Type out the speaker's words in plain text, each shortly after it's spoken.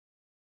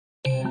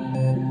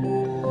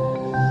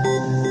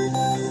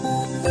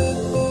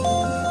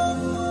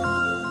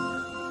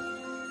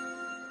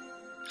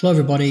Hello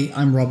everybody,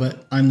 I'm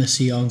Robert. I'm the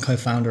CEO and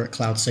co-founder at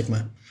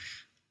CloudSigma.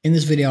 In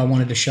this video, I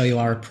wanted to show you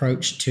our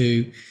approach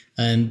to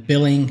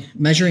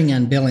measuring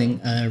and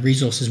billing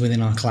resources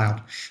within our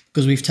cloud,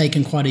 because we've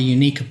taken quite a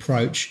unique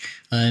approach,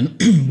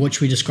 which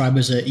we describe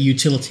as a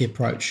utility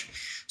approach.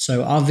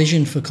 So our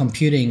vision for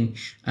computing,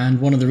 and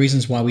one of the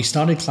reasons why we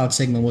started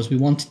CloudSigma, was we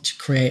wanted to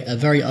create a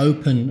very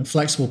open,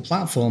 flexible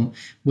platform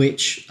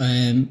which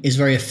is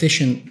very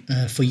efficient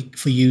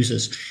for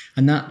users.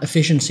 And that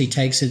efficiency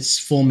takes its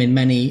form in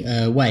many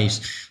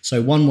ways.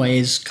 So one way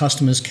is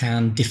customers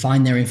can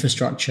define their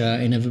infrastructure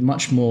in a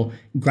much more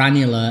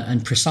granular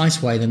and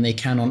precise way than they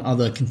can on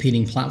other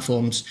competing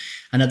platforms.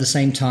 And at the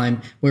same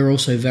time, we're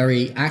also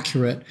very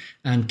accurate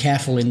and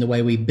careful in the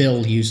way we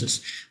bill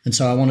users. And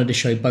so I wanted to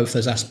show you both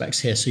those aspects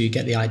here so you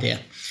get the idea.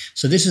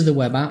 So this is the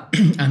web app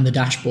and the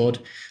dashboard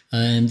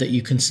that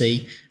you can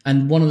see.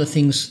 And one of the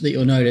things that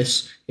you'll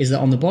notice is that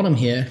on the bottom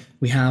here,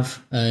 we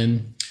have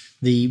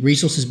the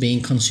resources being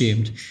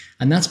consumed.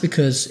 And that's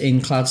because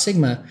in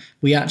CloudSigma,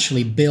 we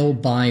actually bill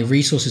by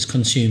resources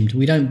consumed.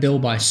 We don't bill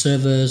by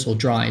servers or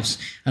drives.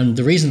 And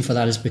the reason for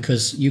that is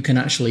because you can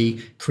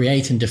actually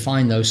create and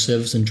define those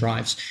servers and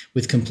drives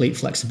with complete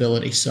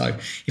flexibility. So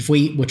if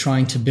we were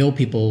trying to bill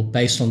people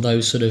based on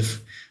those sort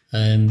of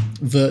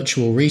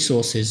virtual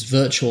resources,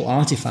 virtual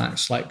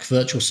artifacts like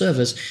virtual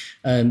servers,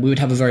 we would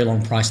have a very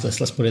long price list,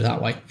 let's put it that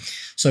way.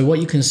 So what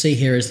you can see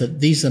here is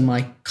that these are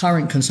my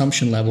current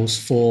consumption levels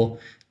for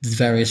the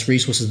various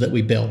resources that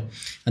we bill,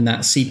 and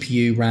that's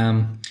CPU,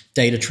 RAM,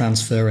 data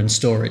transfer, and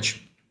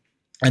storage.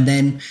 And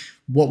then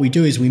what we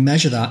do is we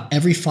measure that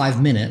every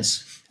 5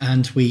 minutes,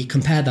 and we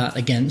compare that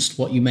against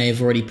what you may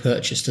have already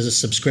purchased as a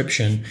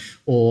subscription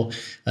or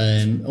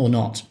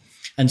not.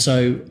 And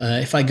so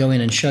if I go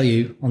in and show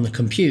you on the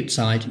compute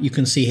side, you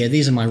can see here,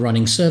 these are my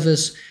running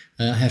servers.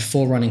 I have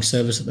 4 running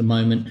servers at the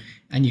moment,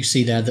 and you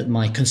see there that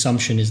my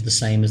consumption is the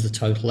same as the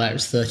total there.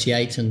 It's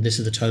 38, and this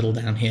is the total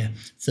down here,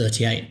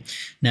 38.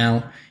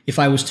 Now, if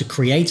I was to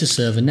create a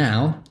server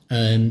now,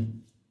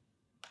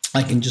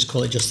 I can just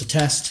call it just a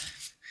test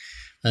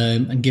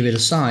and give it a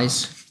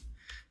size.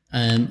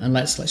 And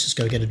let's just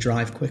go get a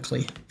drive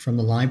quickly from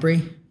the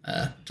library.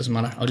 Doesn't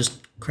matter. I'll just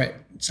create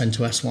send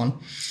to S1.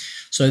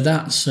 So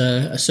that's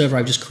a server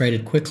I've just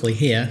created quickly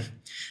here.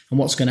 And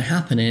what's going to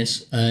happen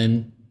is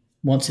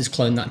once it's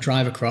cloned that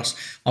drive across,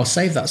 I'll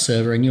save that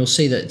server, and you'll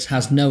see that it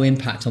has no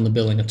impact on the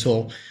billing at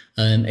all,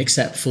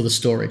 except for the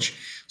storage.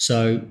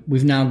 So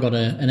we've now got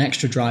an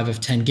extra drive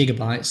of 10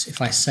 gigabytes.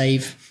 If I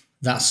save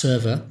that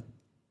server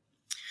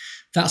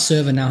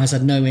now has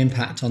had no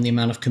impact on the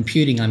amount of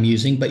computing I'm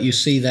using, but you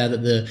see there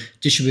that the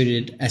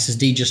distributed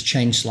SSD just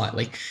changed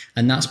slightly,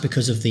 and that's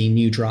because of the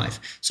new drive.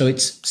 So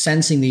it's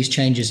sensing these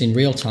changes in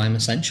real time,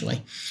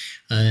 essentially.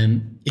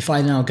 If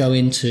I now go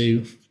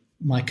into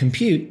my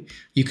compute,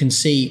 you can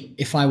see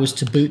if I was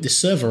to boot the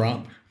server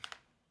up,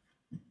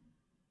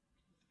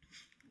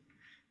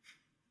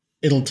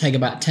 it'll take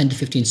about 10 to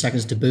 15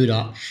 seconds to boot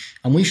up.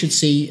 And we should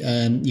see,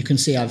 you can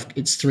see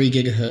it's 3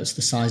 gigahertz,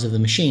 the size of the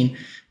machine.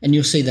 And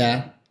you'll see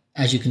there,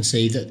 as you can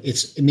see, that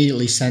it's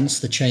immediately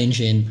sensed the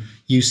change in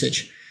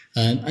usage.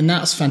 And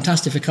that's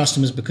fantastic for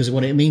customers, because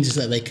what it means is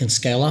that they can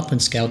scale up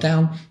and scale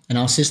down, and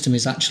our system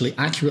is actually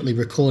accurately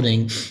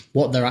recording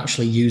what they're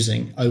actually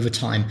using over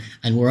time,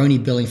 and we're only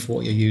billing for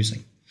what you're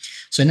using.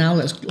 So now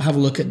let's have a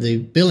look at the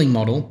billing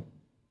model.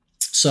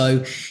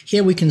 So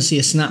here we can see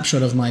a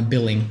snapshot of my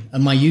billing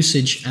and my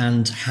usage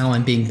and how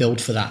I'm being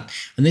billed for that.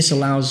 And this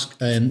allows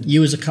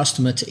you as a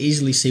customer to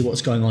easily see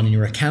what's going on in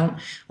your account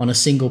on a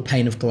single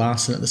pane of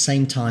glass, and at the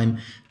same time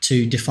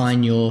to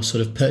define your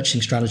sort of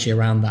purchasing strategy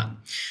around that.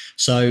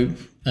 So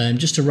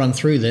just to run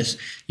through this,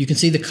 you can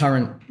see the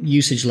current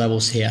usage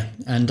levels here,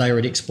 and I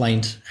already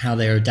explained how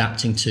they're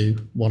adapting to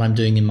what I'm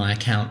doing in my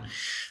account.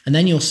 And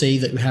then you'll see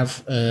that we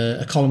have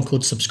a column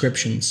called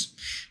subscriptions.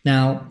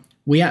 Now,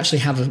 we actually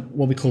have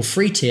what we call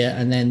free tier,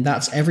 and then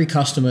that's every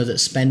customer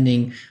that's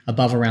spending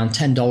above around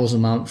 $10 a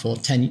month or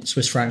 10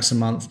 Swiss francs a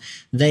month.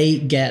 They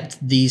get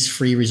these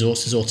free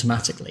resources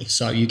automatically.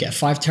 So you get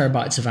 5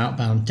 terabytes of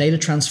outbound data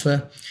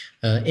transfer,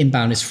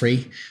 inbound is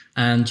free,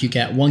 and you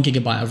get 1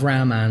 gigabyte of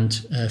RAM and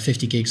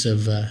 50 gigs of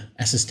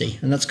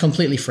SSD, and that's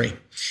completely free.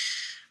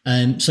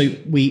 So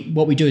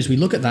what we do is we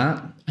look at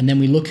that, and then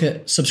we look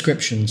at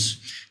subscriptions.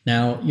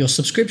 Now, your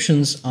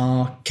subscriptions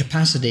are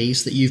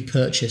capacities that you've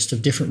purchased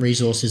of different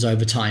resources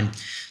over time.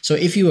 So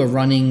if you are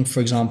running,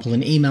 for example,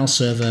 an email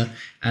server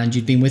and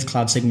you've been with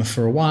CloudSigma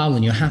for a while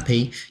and you're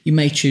happy, you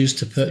may choose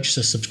to purchase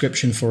a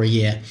subscription for a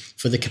year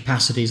for the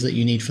capacities that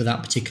you need for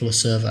that particular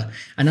server.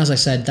 And as I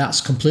said,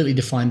 that's completely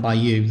defined by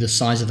you, the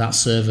size of that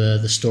server,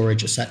 the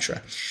storage,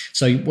 etc.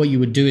 So what you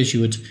would do is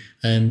you would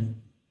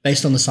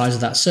based on the size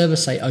of that server,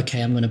 say,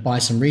 okay, I'm going to buy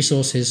some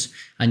resources,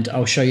 and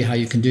I'll show you how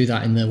you can do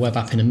that in the web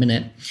app in a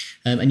minute.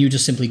 And you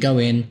just simply go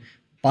in,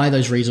 buy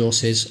those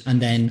resources,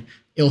 and then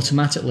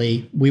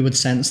automatically we would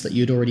sense that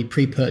you'd already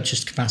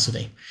pre-purchased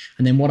capacity.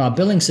 And then what our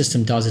billing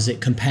system does is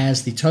it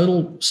compares the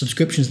total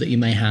subscriptions that you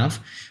may have,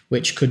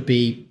 which could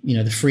be,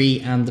 the free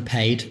and the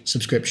paid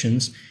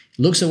subscriptions,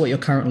 looks at what you're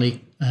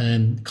currently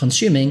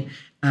consuming,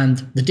 And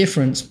the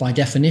difference by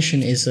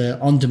definition is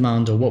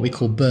on-demand, or what we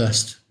call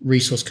burst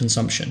resource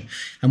consumption.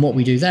 And what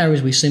we do there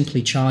is we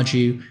simply charge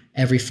you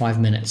every 5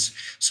 minutes.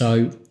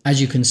 So as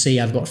you can see,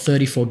 I've got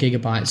 34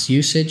 gigabytes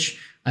usage.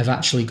 I've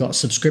actually got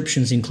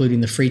subscriptions,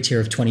 including the free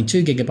tier of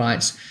 22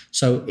 gigabytes.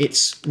 So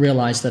it's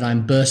realized that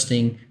I'm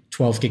bursting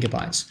 12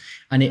 gigabytes,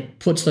 and it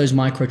puts those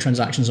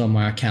microtransactions on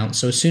my account.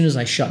 So as soon as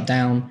I shut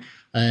down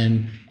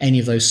any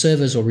of those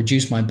servers or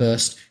reduce my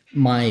burst,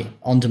 my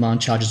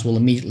on-demand charges will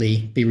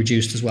immediately be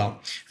reduced as well.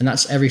 And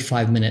that's every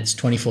 5 minutes,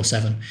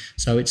 24/7.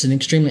 So it's an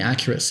extremely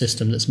accurate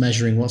system that's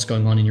measuring what's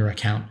going on in your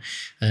account.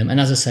 And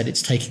as I said,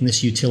 it's taking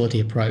this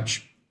utility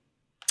approach.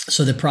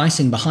 So the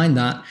pricing behind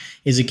that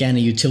is, again, a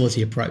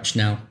utility approach.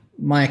 Now,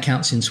 my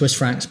account's in Swiss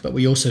francs, but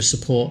we also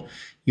support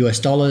US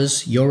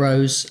dollars,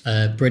 euros,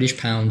 British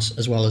pounds,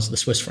 as well as the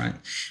Swiss franc.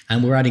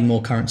 And we're adding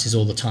more currencies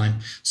all the time.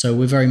 So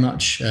we very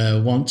much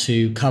want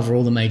to cover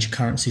all the major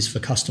currencies for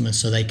customers,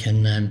 so they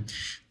can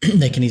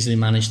easily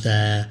manage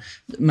their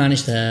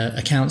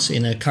accounts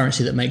in a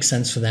currency that makes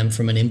sense for them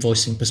from an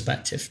invoicing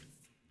perspective.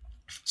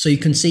 So you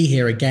can see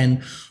here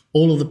again,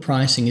 all of the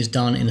pricing is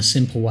done in a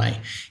simple way.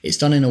 It's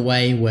done in a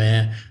way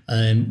where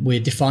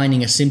we're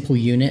defining a simple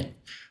unit,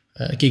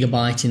 a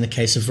gigabyte in the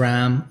case of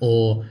RAM,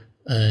 or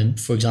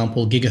for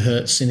example,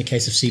 gigahertz in the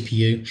case of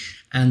CPU,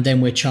 and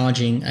then we're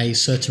charging a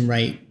certain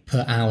rate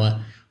per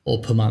hour or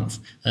per month.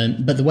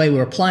 But the way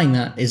we're applying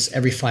that is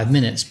every 5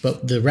 minutes,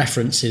 but the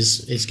reference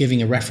is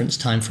giving a reference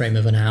time frame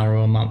of an hour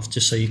or a month,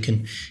 just so you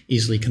can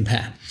easily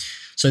compare.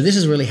 So this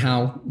is really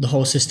how the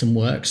whole system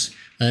works.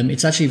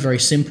 It's actually very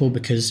simple,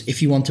 because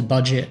if you want to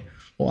budget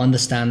or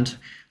understand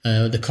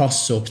the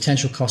costs or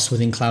potential costs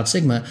within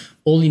CloudSigma,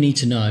 all you need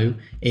to know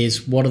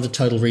is what are the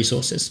total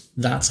resources.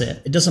 That's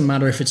it. It doesn't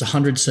matter if it's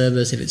 100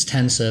 servers, if it's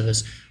 10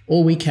 servers.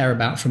 All we care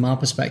about from our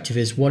perspective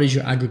is what is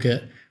your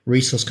aggregate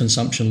resource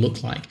consumption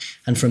look like.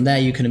 And from there,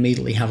 you can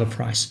immediately have a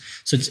price.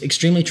 So it's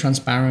extremely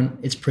transparent,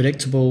 it's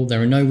predictable,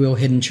 there are no real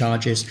hidden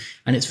charges,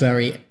 and it's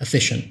very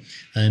efficient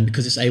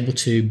because it's able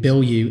to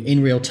bill you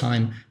in real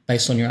time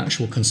based on your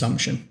actual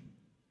consumption.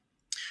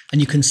 And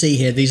you can see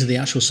here, these are the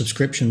actual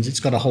subscriptions. It's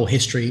got a whole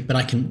history, but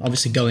I can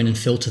obviously go in and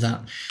filter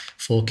that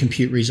for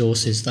compute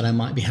resources that I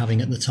might be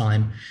having at the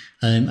time.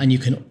 And you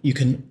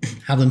can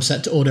have them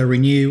set to auto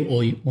renew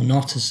or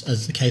not,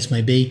 as the case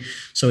may be.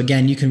 So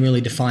again, you can really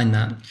define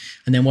that.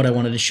 And then what I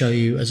wanted to show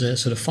you as a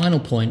sort of final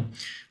point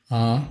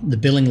are the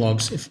billing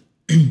logs.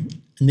 And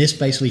this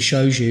basically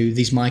shows you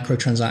these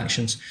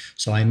microtransactions.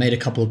 So I made a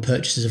couple of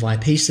purchases of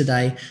IPs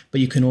today,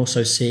 but you can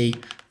also see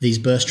these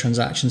burst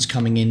transactions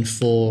coming in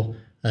for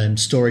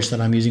storage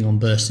that I'm using on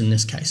burst in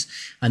this case.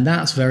 And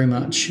that's very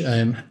much,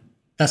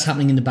 that's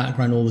happening in the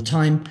background all the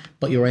time,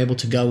 but you're able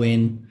to go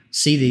in,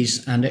 see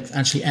these, and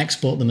actually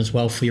export them as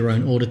well for your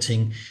own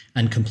auditing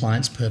and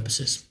compliance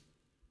purposes.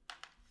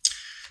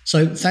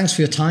 So thanks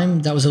for your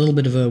time. That was a little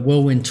bit of a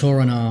whirlwind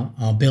tour on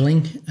our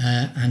billing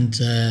and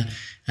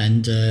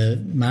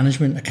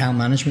account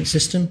management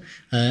system.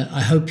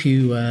 I hope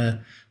you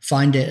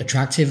find it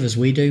attractive as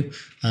we do,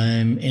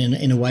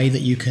 in a way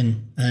that you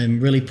can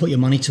really put your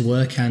money to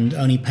work and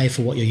only pay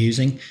for what you're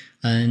using.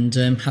 And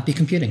happy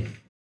computing.